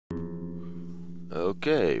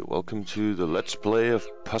Okay, welcome to the Let's Play of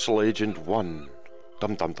Puzzle Agent 1.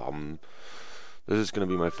 Dum dum dum. This is gonna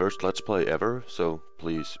be my first Let's Play ever, so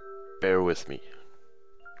please bear with me.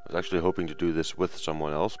 I was actually hoping to do this with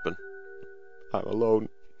someone else, but I'm alone.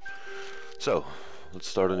 So, let's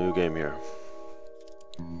start a new game here.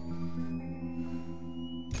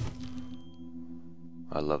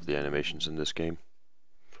 I love the animations in this game.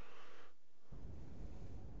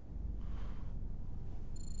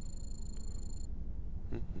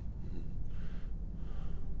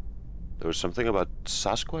 There was something about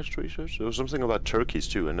Sasquatch research? There was something about turkeys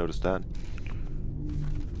too, I noticed that.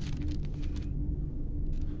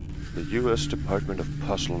 The U.S. Department of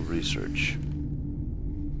Puzzle Research.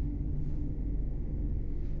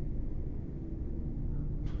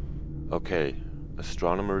 Okay,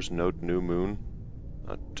 astronomers note new moon.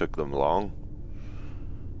 That took them long.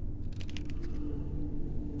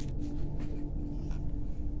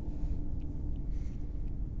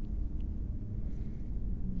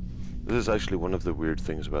 This is actually one of the weird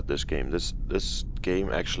things about this game. This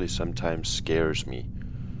game actually sometimes scares me.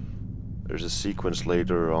 There's a sequence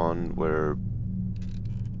later on where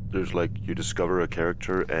there's like, you discover a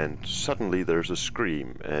character and suddenly there's a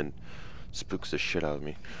scream and spooks the shit out of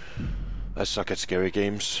me. I suck at scary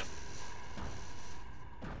games.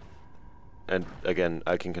 And again,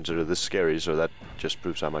 I can consider this scary, so that just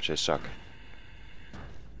proves how much I suck.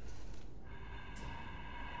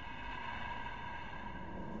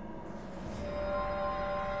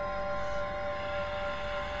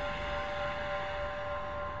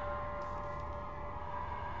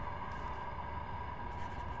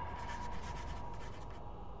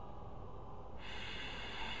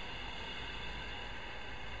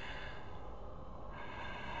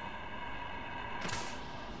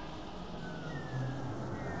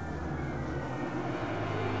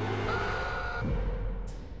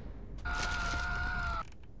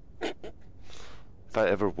 If I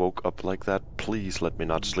ever woke up like that, please let me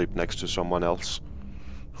not sleep next to someone else.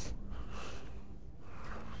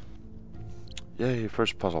 Yay,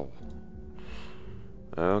 first puzzle.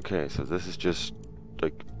 Okay, so this is just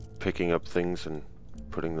like picking up things and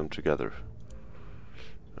putting them together.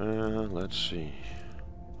 Let's see.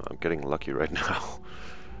 I'm getting lucky right now.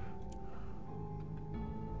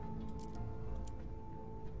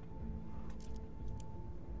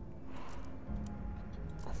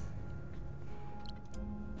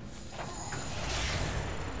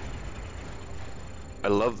 I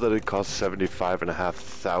love that it costs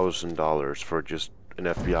 $75,500 for just an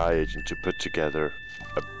FBI agent to put together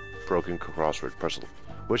a broken crossword puzzle.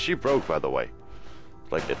 Which she broke, by the way.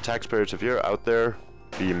 Like, taxpayers, if you're out there,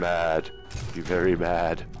 be mad. Be very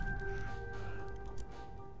mad.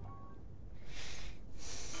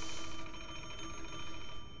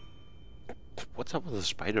 What's up with the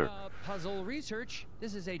spider? Puzzle research.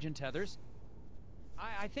 This is Agent Tethers.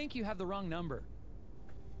 I think you have the wrong number.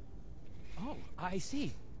 Oh, I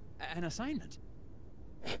see. An assignment.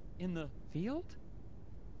 In the field?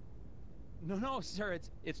 No, sir.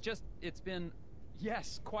 It's been,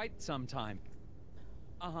 yes, quite some time.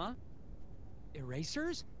 Uh-huh.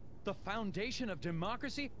 Erasers? The foundation of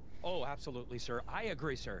democracy? Oh, absolutely, sir. I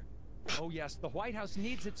agree, sir. Oh, yes, the White House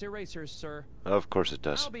needs its erasers, sir. Of course it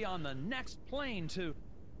does. I'll be on the next plane to...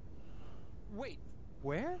 Wait,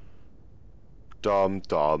 where? Dum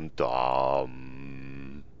dum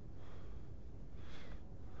dum.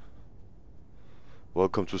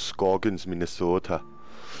 Welcome to Scoggins, Minnesota.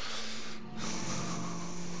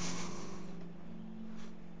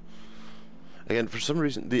 Again, for some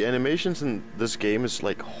reason, the animations in this game is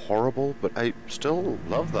like horrible, but I still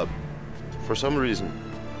love them. For some reason.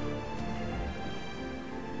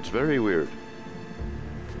 It's very weird.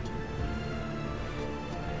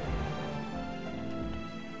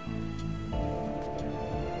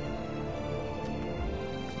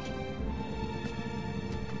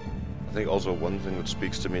 I think also one thing that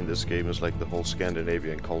speaks to me in this game is like the whole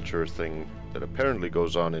Scandinavian culture thing that apparently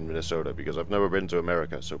goes on in Minnesota, because I've never been to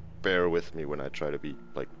America, so bear with me when I try to be,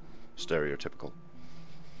 like, stereotypical.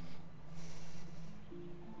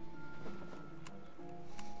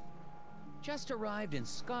 Just arrived in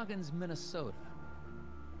Scoggins, Minnesota.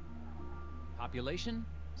 Population,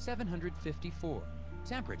 754.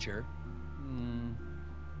 Temperature,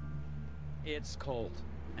 it's cold,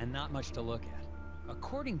 and not much to look at.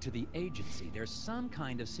 According to the agency, there's some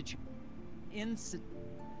kind of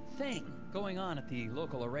thing going on at the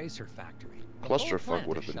local eraser factory. Clusterfuck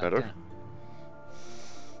would have been better. Down.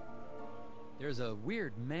 There's a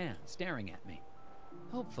weird man staring at me.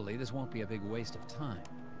 Hopefully this won't be a big waste of time.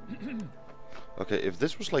 Okay, if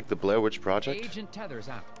this was like the Blair Witch Project, Agent Tethers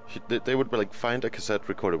out. they would like find a cassette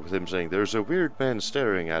recorder with him saying, "There's a weird man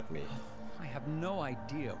staring at me." I have no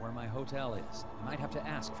idea where my hotel is. I might have to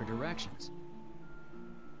ask for directions.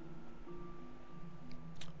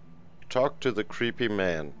 Talk to the creepy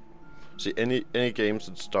man. See, any games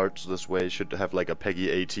that starts this way should have like a Peggy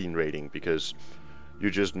 18 rating, because you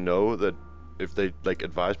just know that if they like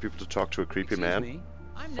advise people to talk to a creepy man. Me?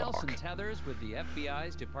 I'm Nelson Tethers with the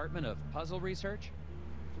FBI's Department of Puzzle Research.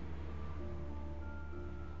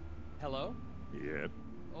 Hello? Yep.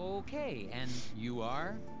 Okay, and you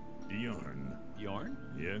are? Bjorn. Bjorn?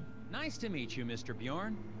 Yep. Nice to meet you, Mr.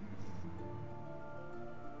 Bjorn.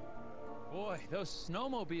 Boy, those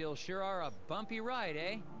snowmobiles sure are a bumpy ride,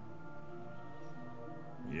 eh?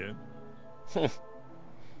 Yep.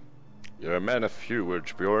 You're a man of few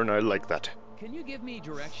words, Bjorn. I like that. Can you give me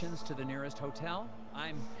directions to the nearest hotel?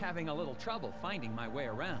 I'm having a little trouble finding my way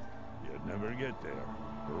around. You'd never get there.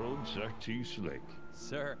 Roads are too slick.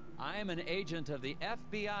 Sir, I'm an agent of the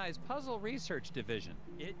FBI's Puzzle Research Division.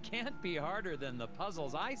 It can't be harder than the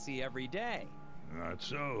puzzles I see every day. Not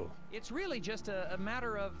so. It's really just a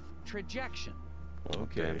matter of trajection.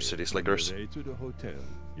 Okay, I'm city On slickers. the way to the hotel,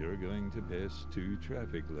 you're going to pass 2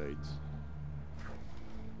 traffic lights.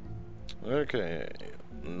 Okay,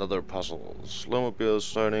 another puzzle. Snowmobiles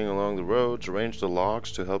starting along the roads. Arrange the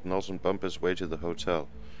logs to help Nelson bump his way to the hotel.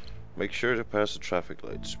 Make sure to pass the traffic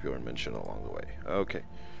lights, Bjorn mentioned along the way. Okay.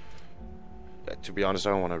 To be honest,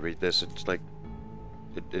 I don't want to read this. It's like,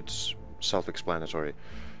 it's self-explanatory.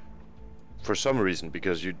 For some reason,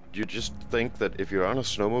 because you just think that if you're on a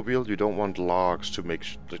snowmobile, you don't want logs to make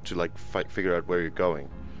to like figure out where you're going.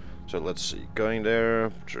 So let's see. Going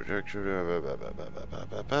there. Trajectory.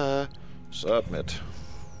 Submit.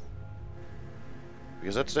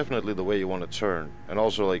 Because that's definitely the way you want to turn. And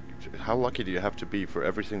also, like, how lucky do you have to be for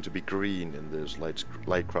everything to be green in these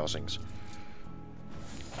light crossings?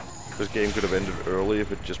 This game could have ended early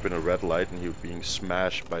if it had just been a red light and you were being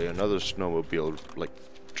smashed by another snowmobile, like,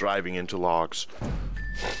 driving into logs.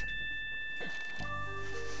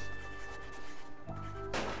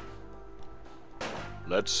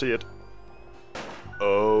 Let's see it.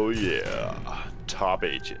 Oh yeah, top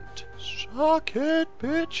agent. Suck it,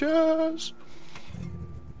 bitches!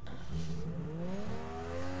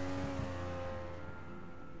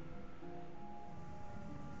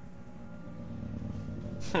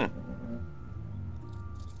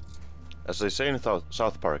 As they say in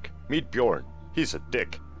South Park, meet Bjorn. He's a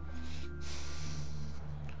dick.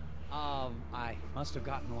 I must have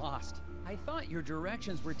gotten lost. I thought your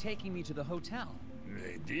directions were taking me to the hotel.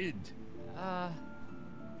 They did.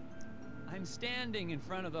 I'm standing in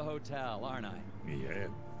front of the hotel, aren't I? Yeah.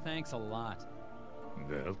 Thanks a lot.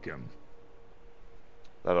 Welcome.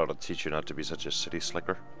 That ought to teach you not to be such a city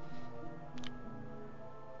slicker.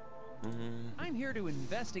 I'm here to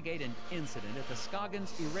investigate an incident at the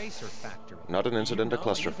Scoggins Eraser Factory. Not an incident, a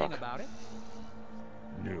clusterfuck. Anything about it?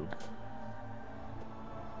 No.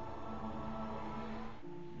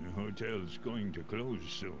 The hotel's going to close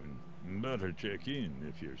soon. Better check in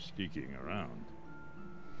if you're sticking around.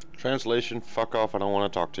 Translation, fuck off, I don't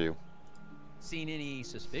want to talk to you. Seen any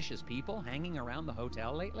suspicious people hanging around the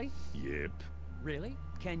hotel lately? Yep. Really?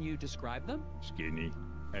 Can you describe them? Skinny.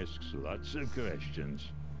 Asks lots of questions.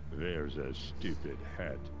 Wears a stupid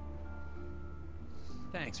hat.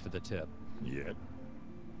 Thanks for the tip. Yep.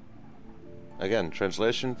 Again,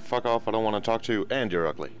 translation, fuck off, I don't want to talk to you, and you're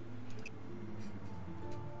ugly.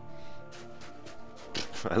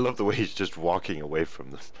 I love the way he's just walking away from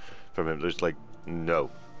him. There's like,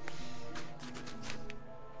 no.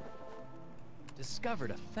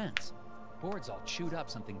 Discovered a fence. Boards all chewed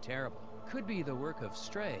up, something terrible. Could be the work of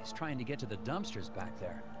strays trying to get to the dumpsters back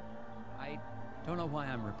there. I don't know why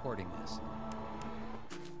I'm reporting this.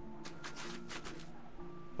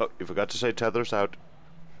 Oh, you forgot to say Tethers out.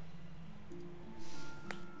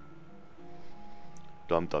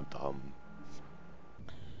 Dum dum dum.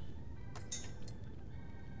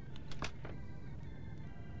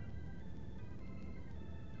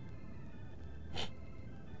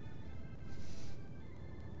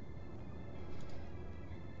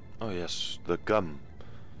 Oh yes, the gum.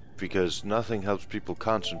 Because nothing helps people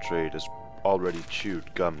concentrate as already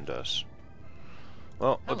chewed gum does.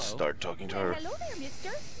 Well, let's start talking to her. Hello there,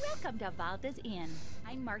 mister. Welcome to Valda's Inn.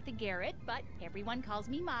 I'm Martha Garrett, but everyone calls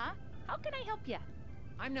me Ma. How can I help you?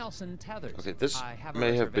 I'm Nelson Tethers. Okay, this I have a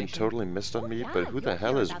may have been reservation. totally missed on me, yeah, but who the you'll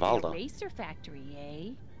hell hear is about the Valda? Eraser Factory,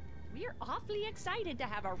 eh? We're awfully excited to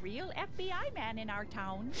have a real FBI man in our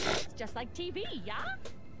town. It's just like TV, yeah?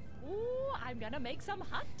 Ooh, I'm gonna make some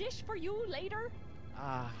hot dish for you later.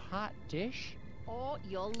 A hot dish? Oh,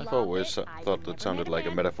 you'll I've love always it. thought I've that never sounded met a like a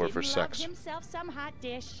man metaphor who for didn't love sex. himself some hot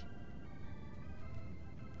dish.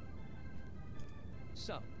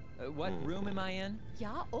 So, what room am I in?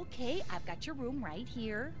 Yeah, okay, I've got your room right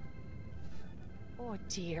here. Oh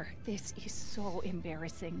dear, this is so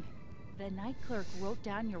embarrassing. The night clerk wrote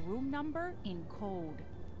down your room number in code.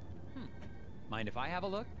 Mind if I have a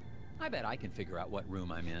look? I bet I can figure out what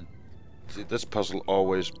room I'm in. See, this puzzle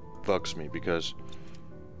always bugs me because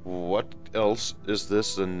what else is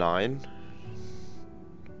this than 9?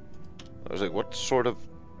 I was like, what sort of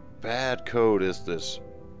bad code is this?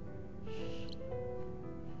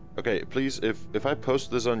 Okay, please, if I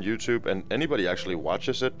post this on YouTube and anybody actually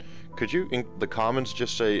watches it, could you in the comments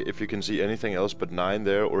just say if you can see anything else but 9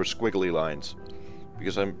 there or squiggly lines?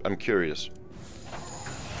 Because I'm curious.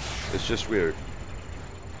 It's just weird.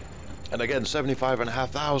 And again,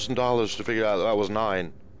 $75,500 to figure out that was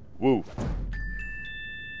 9. Woo.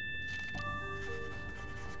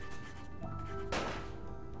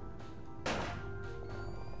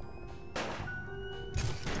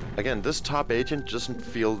 Again, this top agent doesn't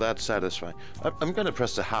feel that satisfying. I'm gonna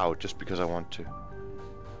press the how just because I want to.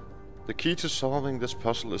 The key to solving this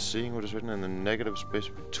puzzle is seeing what is written in the negative space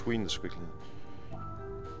between the squiggly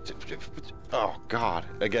lines. Oh God!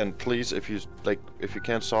 Again, please, if you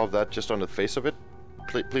can't solve that just on the face of it,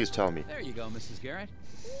 please tell me. There you go, Mrs. Garrett.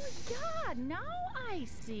 Oh yeah, now I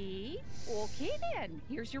see. Okay then,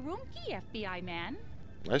 here's your room key, FBI man.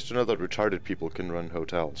 Nice to know that retarded people can run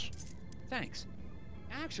hotels. Thanks.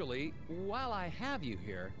 Actually, while I have you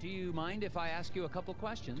here, do you mind if I ask you a couple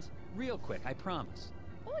questions? Real quick, I promise.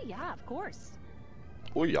 Oh yeah, of course.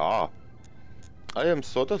 Oh yeah. I am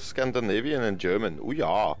sort of Scandinavian and German. Oh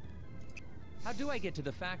yeah. How do I get to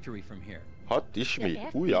the factory from here? Hot dish The meat.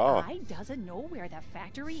 Oh yeah. FBI doesn't know where the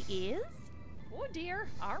factory is? Oh dear,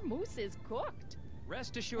 our moose is cooked.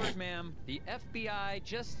 Rest assured, ma'am, the FBI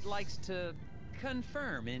just likes to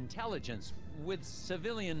confirm intelligence with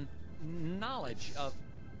civilian knowledge of...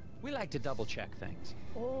 We like to double-check things.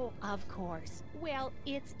 Oh, of course. Well,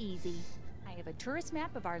 it's easy. I have a tourist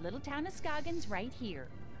map of our little town of Scoggins right here.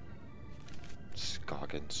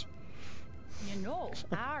 Scoggins. You know,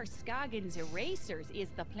 our Scoggins Erasers is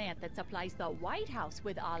the plant that supplies the White House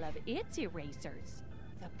with all of its erasers.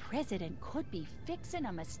 The president could be fixing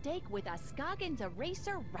a mistake with a Scoggins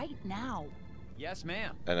eraser right now. Yes,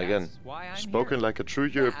 ma'am. And again, That's why I'm spoken here. like a true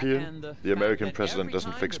That European, and the fact American that president every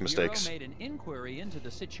doesn't time fix the Bureau mistakes. made an inquiry into the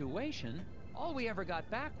situation, all we ever got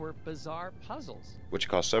back were bizarre puzzles. Which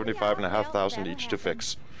cost yeah, $75,500 well, each that'll to happen.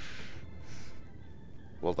 fix.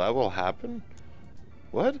 Well, that will happen?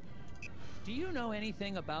 What? Do you know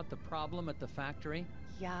anything about the problem at the factory?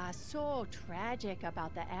 Yeah, so tragic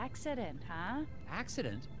about the accident, huh?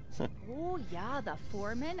 Accident? Oh, yeah, the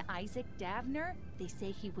foreman, Isaac Davner, they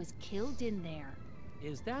say he was killed in there.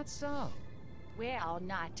 Is that so? Well,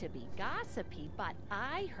 not to be gossipy, but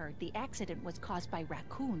I heard the accident was caused by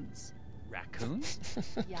raccoons. Raccoons?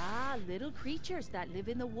 Yeah, little creatures that live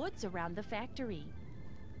in the woods around the factory.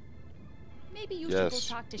 Maybe you should go Yes,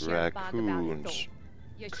 talk to Sheriff Bog about it, raccoons. though.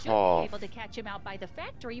 You should Cough. be able to catch him out by the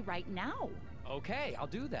factory right now. Okay, I'll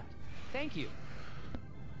do that. Thank you.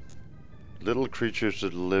 Little creatures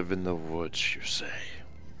that live in the woods, you say?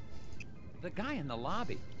 The guy in the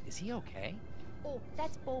lobby, is he okay? Oh,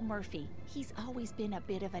 that's Bo Murphy. He's always been a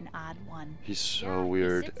bit of an odd one. He's so Yeah, he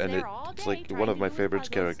weird, sits and there all it's day like trying one of to my do his favorite puzzles.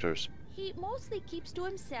 characters. He mostly keeps to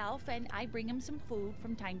himself, and I bring him some food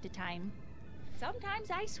from time to time. Sometimes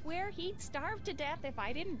I swear he'd starve to death if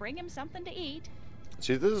I didn't bring him something to eat.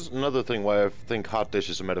 See, this is another thing why I think hot dish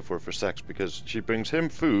is a metaphor for sex, because she brings him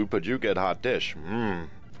food, but you get hot dish. Mmm.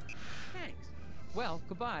 Thanks. Well,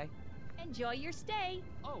 goodbye. Enjoy your stay.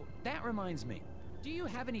 Oh, that reminds me. Do you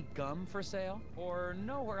have any gum for sale? Or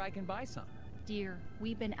know where I can buy some? Dear,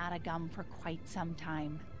 we've been out of gum for quite some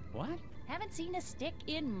time. What? Haven't seen a stick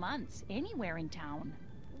in months anywhere in town.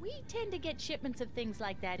 We tend to get shipments of things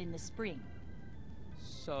like that in the spring.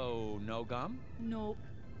 So, no gum? Nope.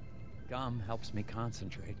 Gum helps me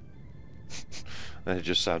concentrate. And it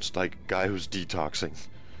just sounds like a guy who's detoxing.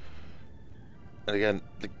 And again,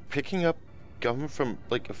 like, picking up gum from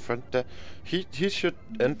like a front desk. He should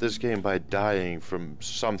end this game by dying from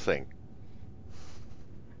something.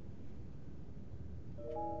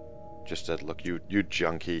 Just that look, you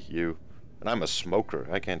junkie, you. And I'm a smoker.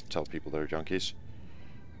 I can't tell people they're junkies.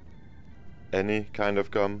 Any kind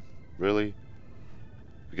of gum, really?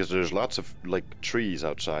 Because there's lots of like trees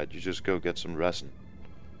outside. You just go get some resin.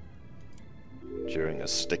 During a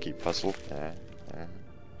sticky puzzle.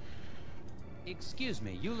 Excuse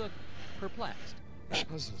me, you look perplexed.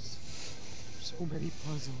 Puzzles. So many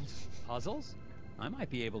puzzles. Puzzles? I might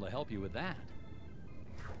be able to help you with that.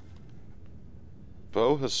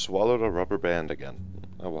 Bo has swallowed a rubber band again.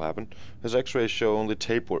 That will happen. His x-rays show only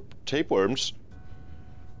tapeworms.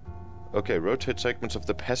 Okay, rotate segments of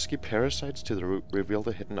the pesky parasites to reveal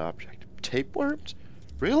the hidden object. Tapeworms?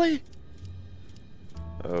 Really?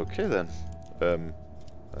 Okay then.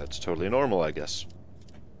 That's totally normal, I guess.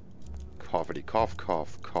 Coughity cough,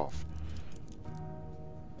 cough, cough.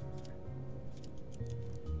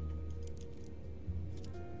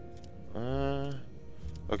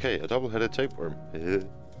 Okay, a double-headed tapeworm. Didn't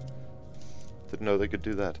know they could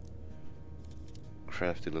do that.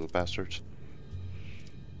 Crafty little bastards.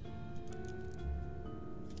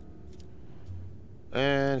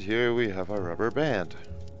 And here we have our rubber band.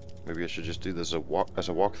 Maybe I should just do this as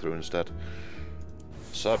a walkthrough instead.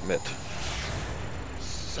 Submit.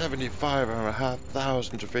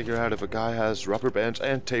 75,500 to figure out if a guy has rubber bands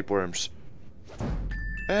and tapeworms.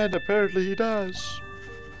 And apparently he does.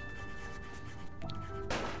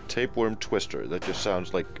 Tapeworm twister. That just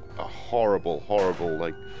sounds like a horrible, horrible,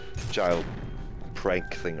 like, child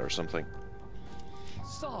prank thing or something.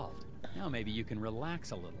 Solved. Now maybe you can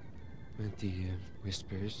relax a little. With the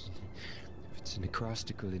whispers. If it's an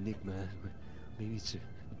acrostical enigma, maybe it's a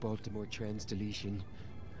Baltimore trans deletion.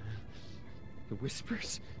 The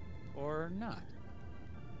whispers? Or not.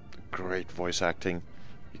 Great voice acting.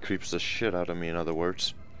 He creeps the shit out of me, in other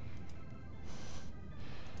words.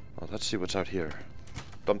 Well, let's see what's out here.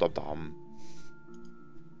 Dum dum dum.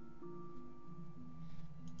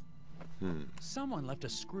 Someone left a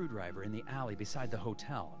screwdriver in the alley beside the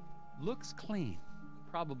hotel. Looks clean.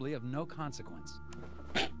 Probably of no consequence.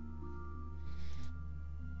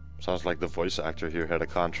 Sounds like the voice actor here had a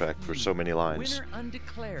contract for so many lines. Winner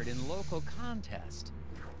undeclared in local contest.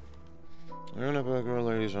 Girl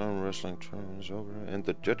ladies arm wrestling tournament is over, and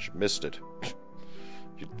the judge missed it.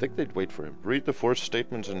 You'd think they'd wait for him. Read the 4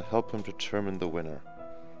 statements and help him determine the winner.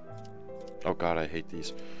 Oh god, I hate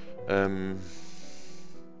these.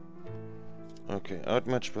 Okay,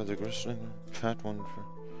 outmatched by the Grizzly. Fat one for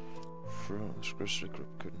Grizzly group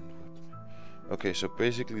couldn't. Okay, so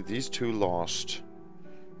basically these two lost,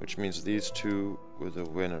 which means these two were the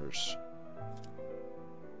winners.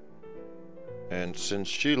 And since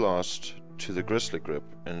she lost to the Grizzly grip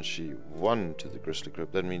and she won to the Grizzly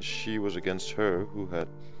grip, that means she was against her who had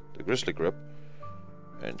the Grizzly grip,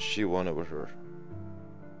 and she won over her.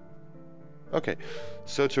 Okay,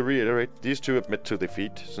 so to reiterate, these two admit to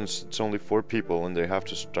defeat, since it's only 4 people and they have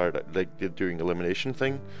to start like doing elimination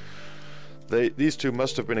thing. These two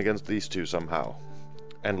must have been against these two somehow,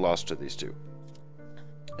 and lost to these two.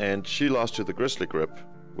 And she lost to the Grizzly grip,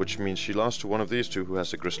 which means she lost to one of these two who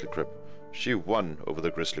has the Grizzly grip. She won over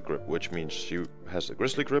the Grizzly grip, which means she has the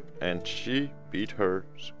Grizzly grip, and she beat her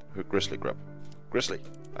Grizzly grip. Grizzly.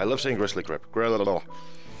 I love saying Grizzly grip. Grizzly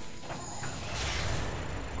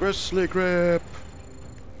grip.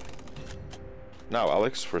 Now,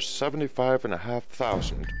 Alex, for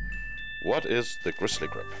 75,500, what is the Grizzly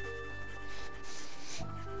grip?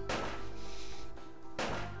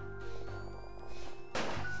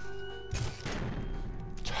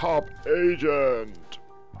 Top agent.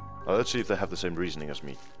 Now, let's see if they have the same reasoning as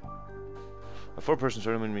me. A 4-person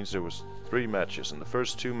tournament means there was 3 matches. In the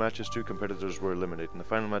first 2 matches, 2 competitors were eliminated. In the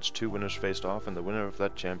final match, 2 winners faced off, and the winner of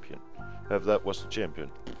that was the champion.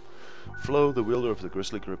 Flo, the wielder of the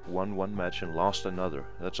Grizzly grip, won 1 match and lost another.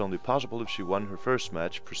 That's only possible if she won her first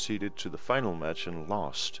match, proceeded to the final match, and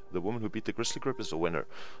lost. The woman who beat the Grizzly grip is the winner.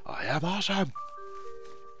 I am awesome!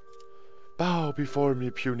 Bow before me,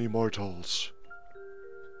 puny mortals.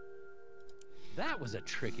 That was a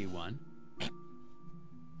tricky one.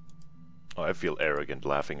 Oh, I feel arrogant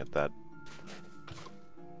laughing at that.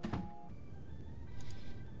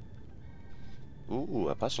 Ooh,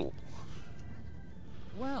 a puzzle.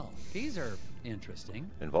 Well, these are interesting.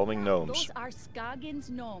 Involving gnomes. Those are Scoggins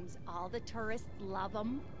gnomes. All the tourists love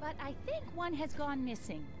them. But I think one has gone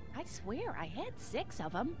missing. I swear, I had 6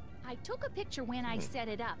 of them. I took a picture when I set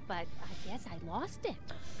it up, but I guess I lost it.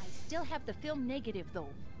 I still have the film negative, though.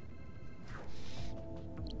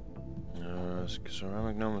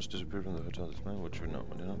 Ceramic gnome has disappeared from the hotel display. What's your gnome?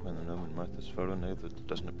 I did not find the gnome in Martha's photo. Negative that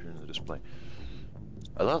doesn't appear in the display.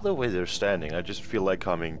 I love the way they're standing. I just feel like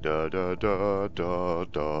humming da da da da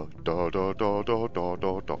da da da da da da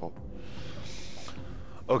da da.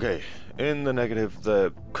 Okay, in the negative,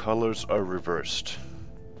 the colors are reversed.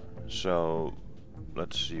 So,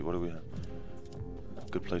 let's see. What do we have?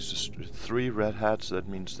 Good place to 3 red hats. That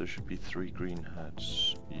means there should be 3 green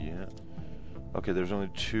hats. Yeah. Okay, there's only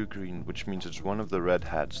 2 green, which means it's one of the red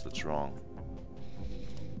hats that's wrong.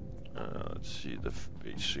 Let's see the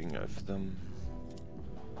facing of them.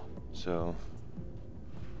 So,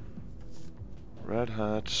 red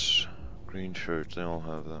hats, Green shirts, they all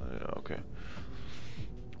have that. Yeah, okay.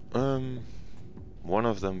 One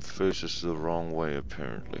of them faces the wrong way,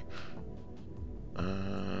 apparently.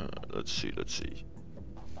 Let's see.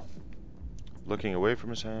 Looking away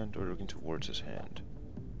from his hand or looking towards his hand?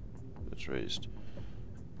 It's raised.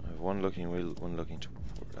 I have one looking away, one looking toward.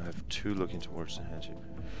 I have two looking towards the hand here.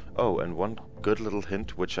 Oh, and one good little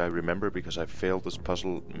hint, which I remember because I failed this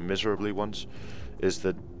puzzle miserably once, is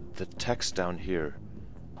that the text down here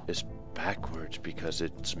is backwards because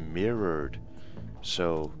it's mirrored.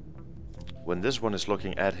 So when this one is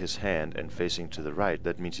looking at his hand and facing to the right,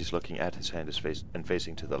 that means he's looking at his hand and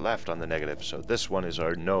facing to the left on the negative. So this one is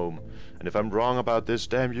our gnome. And if I'm wrong about this,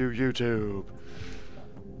 damn you, YouTube.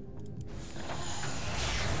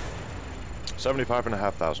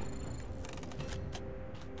 75,500.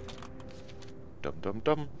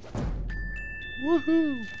 Dum.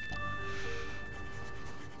 Woohoo!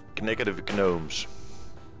 Negative gnomes.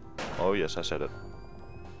 Oh yes, I said it.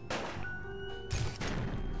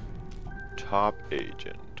 Top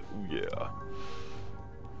agent. Ooh yeah.